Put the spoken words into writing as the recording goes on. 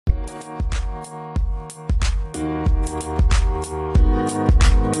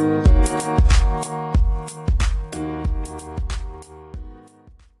Hey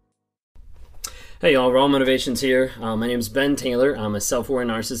y'all, Raw Motivations here. My name is Ben Taylor. I'm a self-aware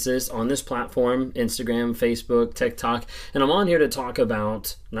narcissist on this platform, Instagram, Facebook, TikTok, and I'm on here to talk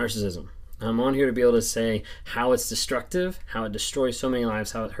about narcissism. I'm on here to be able to say how it's destructive, how it destroys so many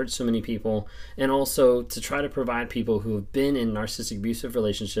lives, how it hurts so many people, and also to try to provide people who have been in narcissistic abusive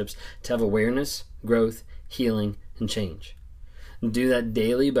relationships to have awareness, growth, healing, and change. Do that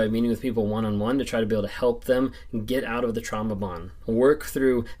daily by meeting with people one-on-one to try to be able to help them get out of the trauma bond, work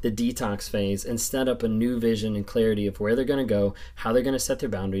through the detox phase, and set up a new vision and clarity of where they're going to go, how they're going to set their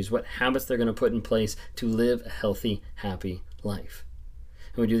boundaries, what habits they're going to put in place to live a healthy, happy life.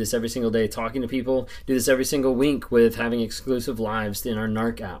 And we do this every single day talking to people, do this every single week with having exclusive lives in our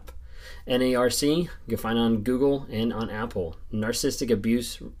NARC app. NARC, you can find on Google and on Apple, Narcissistic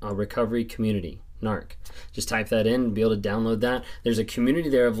Abuse Recovery Community. NARC. Just type that in and be able to download that. There's a community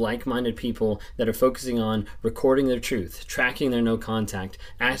there of like-minded people that are focusing on recording their truth, tracking their no contact,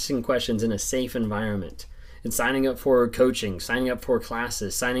 asking questions in a safe environment, and signing up for coaching, signing up for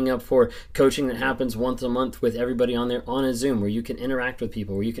classes, signing up for coaching that happens once a month with everybody on there on a Zoom where you can interact with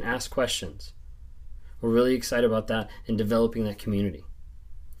people, where you can ask questions. We're really excited about that and developing that community.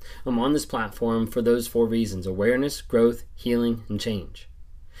 I'm on this platform for those 4 reasons: awareness, growth, healing, and change.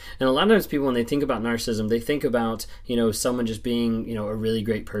 And a lot of times people, when they think about narcissism, they think about, someone just being, a really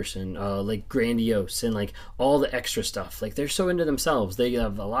great person, like grandiose and like all the extra stuff. Like they're so into themselves. They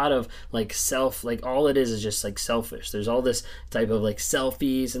have a lot of like all it is just like selfish. There's all this type of like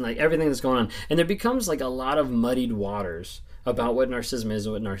selfies and like everything that's going on. And there becomes like a lot of muddied waters about what narcissism is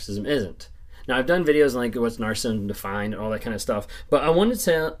and what narcissism isn't. Now, I've done videos on like what's narcissism defined and all that kind of stuff, but I wanted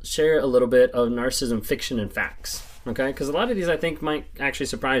to share a little bit of narcissism fiction and facts. Okay, because a lot of these I think might actually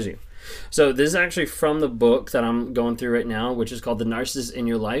surprise you. So this is actually from the book that I'm going through right now, which is called The Narcissist in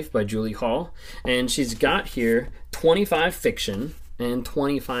Your Life by Julie Hall. And she's got here 25 fiction and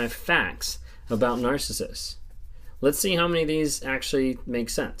 25 facts about narcissists. Let's see how many of these actually make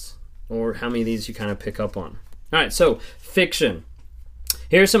sense, or how many of these you kind of pick up on. All right, so fiction.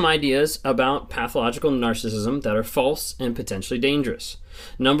 Here are some ideas about pathological narcissism that are false and potentially dangerous.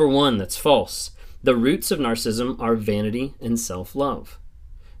 Number 1, that's false. The roots of narcissism are vanity and self-love.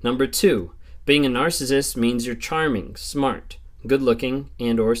 Number 2, being a narcissist means you're charming, smart, good-looking,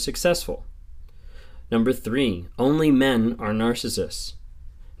 and or successful. Number 3, only men are narcissists.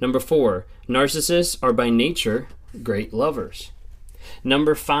 Number 4, narcissists are by nature great lovers.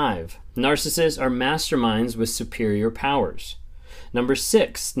 Number 5, narcissists are masterminds with superior powers. Number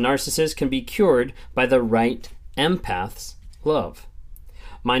 6, narcissists can be cured by the right empath's love.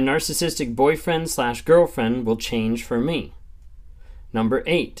 My narcissistic boyfriend/girlfriend will change for me. Number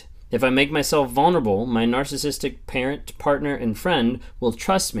 8, if I make myself vulnerable, my narcissistic parent, partner, and friend will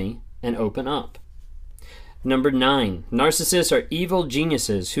trust me and open up. Number 9, narcissists are evil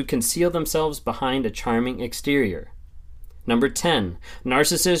geniuses who conceal themselves behind a charming exterior. Number 10,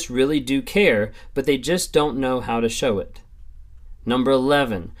 narcissists really do care, but they just don't know how to show it. Number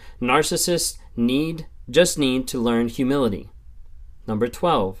 11, narcissists just need to learn humility. Number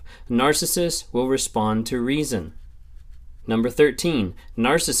 12, narcissists will respond to reason. Number 13,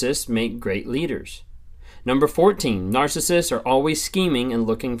 narcissists make great leaders. Number 14, narcissists are always scheming and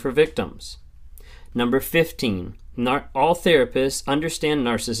looking for victims. Number 15, all therapists understand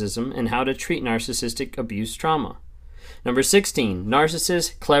narcissism and how to treat narcissistic abuse trauma. Number 16,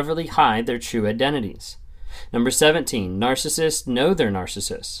 narcissists cleverly hide their true identities. Number 17, narcissists know they're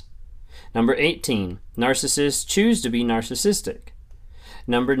narcissists. Number 18, narcissists choose to be narcissistic.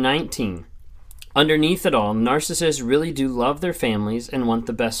 Number 19, underneath it all, narcissists really do love their families and want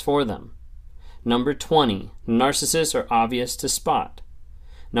the best for them. Number 20, narcissists are obvious to spot.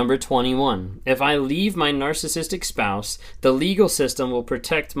 Number 21, if I leave my narcissistic spouse, the legal system will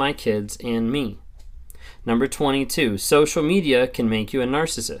protect my kids and me. Number 22, social media can make you a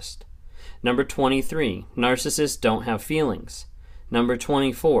narcissist. Number 23, narcissists don't have feelings. Number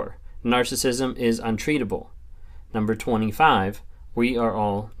 24, narcissism is untreatable. Number 25, we are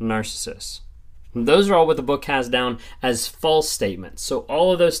all narcissists. And those are all what the book has down as false statements. So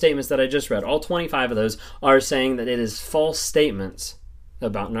all of those statements that I just read, all 25 of those, are saying that it is false statements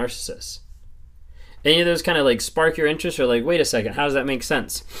about narcissists. Any of those kind of like spark your interest, or like, wait a second, how does that make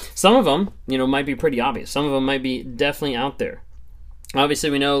sense? Some of them, might be pretty obvious. Some of them might be definitely out there. Obviously,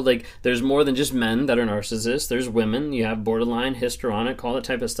 we know like there's more than just men that are narcissists. There's women. You have borderline, histrionic, all that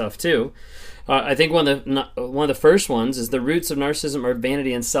type of stuff too. I think one of the first ones is the roots of narcissism are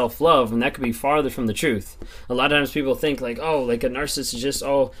vanity and self-love, and that could be farther from the truth. A lot of times people think like, oh, like a narcissist is just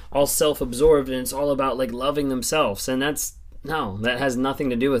all self-absorbed and it's all about like loving themselves, and that's No, that has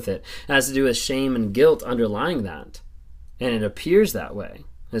nothing to do with it. It has to do with shame and guilt underlying that. And it appears that way,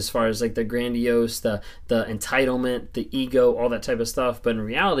 as far as like the grandiose, the entitlement, the ego, all that type of stuff. But in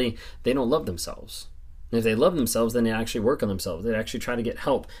reality, they don't love themselves. And if they love themselves, then they actually work on themselves. They actually try to get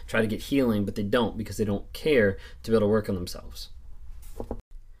help, try to get healing, but they don't, because they don't care to be able to work on themselves.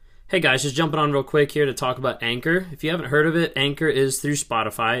 Hey guys, just jumping on real quick here to talk about Anchor. If you haven't heard of it, Anchor is through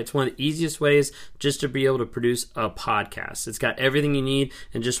Spotify. It's one of the easiest ways just to be able to produce a podcast. It's got everything you need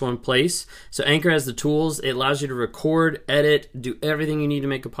in just one place. So Anchor has the tools. It allows you to record, edit, do everything you need to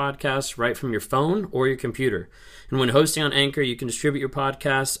make a podcast right from your phone or your computer. And when hosting on Anchor, you can distribute your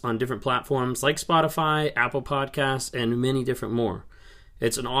podcasts on different platforms like Spotify, Apple Podcasts, and many different more.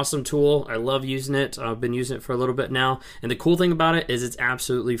 It's an awesome tool. I love using it. I've been using it for a little bit now. And the cool thing about it is it's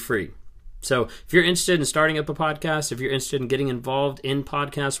absolutely free. So if you're interested in starting up a podcast, if you're interested in getting involved in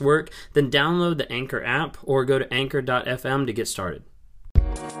podcast work, then download the Anchor app or go to anchor.fm to get started.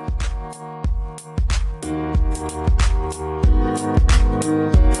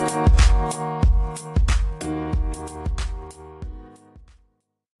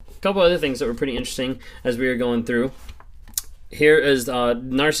 A couple other things that were pretty interesting as we were going through. Here is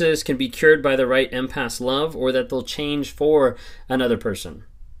narcissists can be cured by the right empath's love, or that they'll change for another person.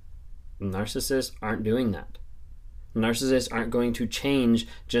 Narcissists aren't doing that. Narcissists aren't going to change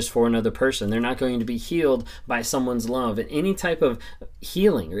just for another person. They're not going to be healed by someone's love. And any type of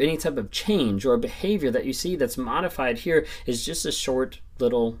healing or any type of change or behavior that you see that's modified here is just a short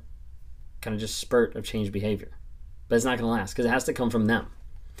little kind of just spurt of change behavior. But it's not going to last, because it has to come from them.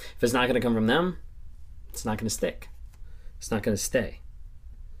 If it's not going to come from them, it's not going to stick. It's not going to stay.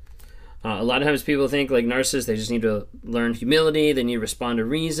 A lot of times people think like narcissists, they just need to learn humility, they need to respond to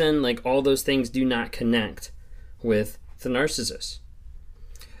reason. Like all those things do not connect with the narcissist.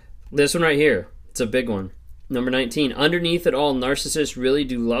 This one right here, it's a big one. Number 19, underneath it all, narcissists really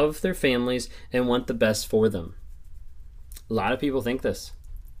do love their families and want the best for them. A lot of people think this.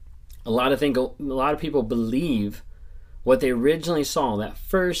 A lot of people believe what they originally saw, that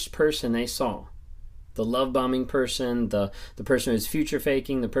first person they saw. The love bombing person, the person who was future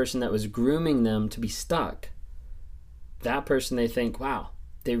faking, the person that was grooming them to be stuck. That person they think, wow,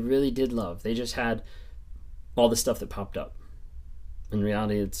 they really did love. They just had all the stuff that popped up. In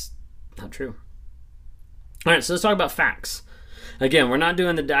reality, it's not true. All right, so let's talk about facts. Again, we're not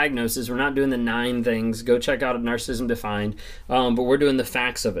doing the diagnosis. We're not doing the 9 things. Go check out Narcissism Defined. But we're doing the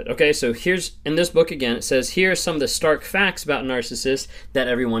facts of it. Okay, so here's, in this book again, it says, here are some of the stark facts about narcissists that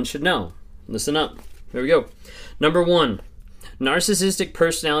everyone should know. Listen up. Here we go. Number 1, narcissistic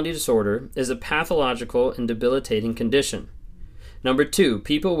personality disorder is a pathological and debilitating condition. Number 2,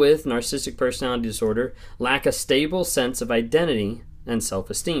 people with narcissistic personality disorder lack a stable sense of identity and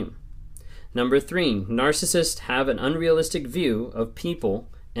self-esteem. Number 3, narcissists have an unrealistic view of people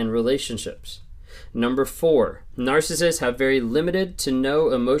and relationships. Number 4, narcissists have very limited to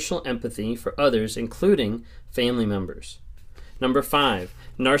no emotional empathy for others, including family members. Number 5,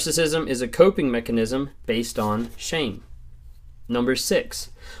 narcissism is a coping mechanism based on shame. Number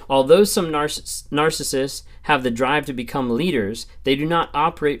 6, although some narcissists have the drive to become leaders, they do not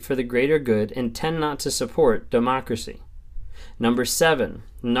operate for the greater good and tend not to support democracy. Number 7,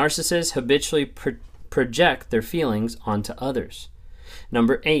 narcissists habitually project their feelings onto others.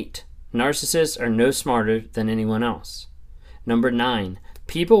 Number 8, narcissists are no smarter than anyone else. Number 9,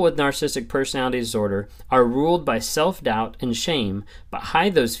 people with narcissistic personality disorder are ruled by self-doubt and shame, but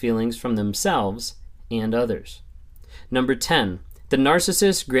hide those feelings from themselves and others. Number 10, the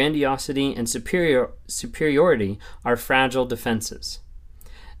narcissist's grandiosity and superiority are fragile defenses.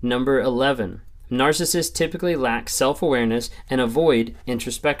 Number 11, narcissists typically lack self-awareness and avoid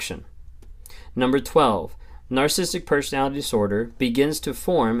introspection. Number 12, narcissistic personality disorder begins to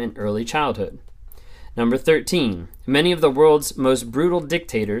form in early childhood. Number 13, many of the world's most brutal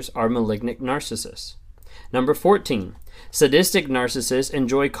dictators are malignant narcissists. Number 14, sadistic narcissists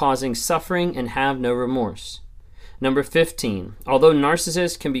enjoy causing suffering and have no remorse. Number 15, although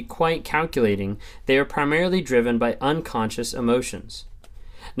narcissists can be quite calculating, they are primarily driven by unconscious emotions.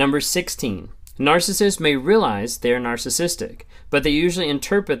 Number 16, narcissists may realize they are narcissistic, but they usually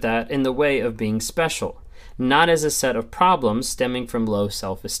interpret that in the way of being special, not as a set of problems stemming from low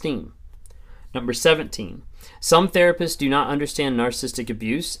self-esteem. Number 17, some therapists do not understand narcissistic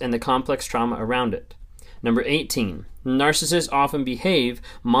abuse and the complex trauma around it. Number 18, narcissists often behave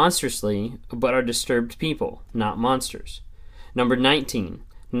monstrously but are disturbed people, not monsters. Number 19,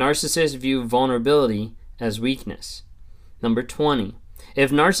 narcissists view vulnerability as weakness. Number 20, if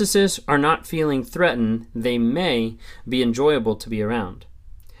narcissists are not feeling threatened, they may be enjoyable to be around.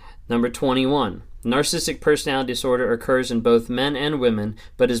 Number 21, Narcissistic personality disorder occurs in both men and women,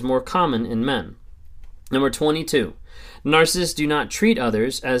 but is more common in men. Number 22, narcissists do not treat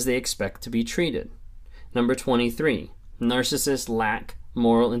others as they expect to be treated. Number 23, narcissists lack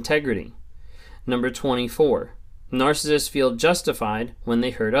moral integrity. Number 24, narcissists feel justified when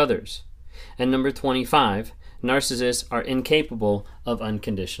they hurt others. And number 25, narcissists are incapable of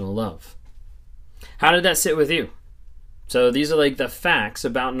unconditional love. How did that sit with you? So these are like the facts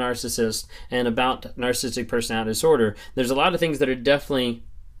about narcissists and about narcissistic personality disorder. There's a lot of things that are definitely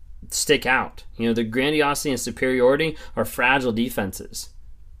stick out. The grandiosity and superiority are fragile defenses.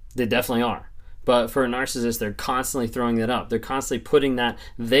 They definitely are. But for a narcissist, they're constantly throwing that up. They're constantly putting that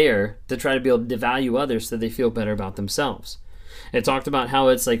there to try to be able to devalue others so they feel better about themselves. It talked about how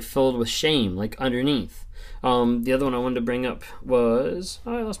it's like filled with shame, like underneath. The other one I wanted to bring up was...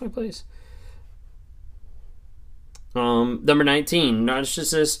 I lost my place. Number 19,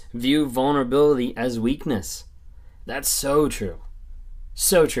 narcissists view vulnerability as weakness. That's so true.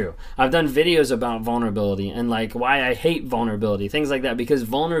 So true. I've done videos about vulnerability and like why I hate vulnerability, things like that, because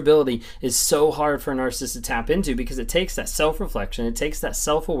vulnerability is so hard for a narcissist to tap into because it takes that self-reflection, it takes that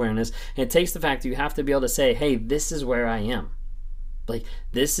self-awareness, and it takes the fact that you have to be able to say, hey, this is where I am. Like,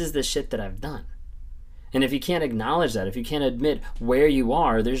 this is the shit that I've done. And if you can't acknowledge that, if you can't admit where you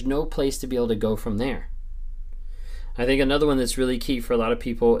are, there's no place to be able to go from there. I think another one that's really key for a lot of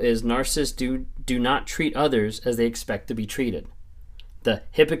people is narcissists do not treat others as they expect to be treated. The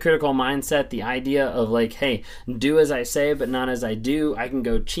hypocritical mindset, the idea of like, hey, do as I say but not as I do. I can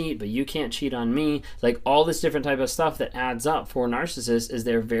go cheat, but you can't cheat on me. Like all this different type of stuff that adds up for narcissists is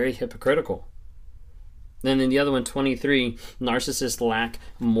they're very hypocritical. And then the other one, 23, narcissists lack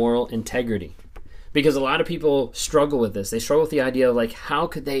moral integrity. Because a lot of people struggle with this. They struggle with the idea of like, how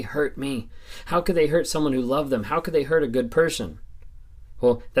could they hurt me? How could they hurt someone who loved them? How could they hurt a good person?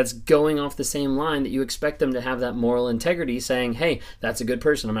 Well, that's going off the same line that you expect them to have that moral integrity, saying, hey, that's a good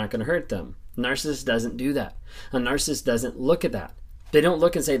person, I'm not going to hurt them. A narcissist doesn't do that. A narcissist doesn't look at that. They don't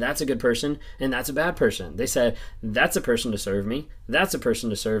look and say, that's a good person and that's a bad person. They say, that's a person to serve me. That's a person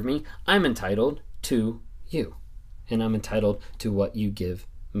to serve me. I'm entitled to you. And I'm entitled to what you give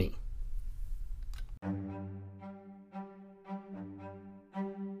me.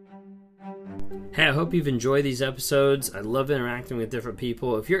 Hey, I hope you've enjoyed these episodes. I love interacting with different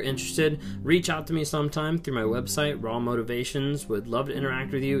people. If you're interested, reach out to me sometime through my website, Raw Motivations. Would love to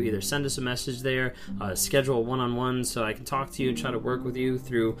interact with you. Either send us a message there, schedule a one-on-one so I can talk to you and try to work with you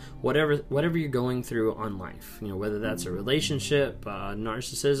through whatever you're going through on life. Whether that's a relationship,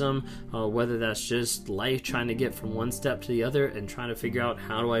 narcissism, whether that's just life, trying to get from one step to the other and trying to figure out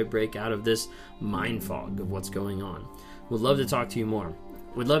how do I break out of this mind fog of what's going on. Would love to talk to you more.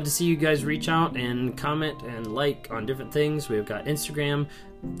 Would love to see you guys reach out and comment and like on different things. We've got Instagram,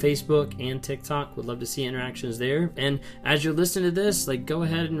 Facebook, and TikTok. Would love to see interactions there. And as you're listening to this, go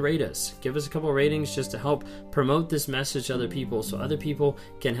ahead and rate us. Give us a couple ratings just to help promote this message to other people so other people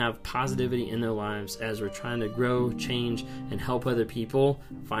can have positivity in their lives as we're trying to grow, change, and help other people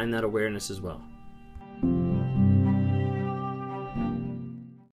find that awareness as well.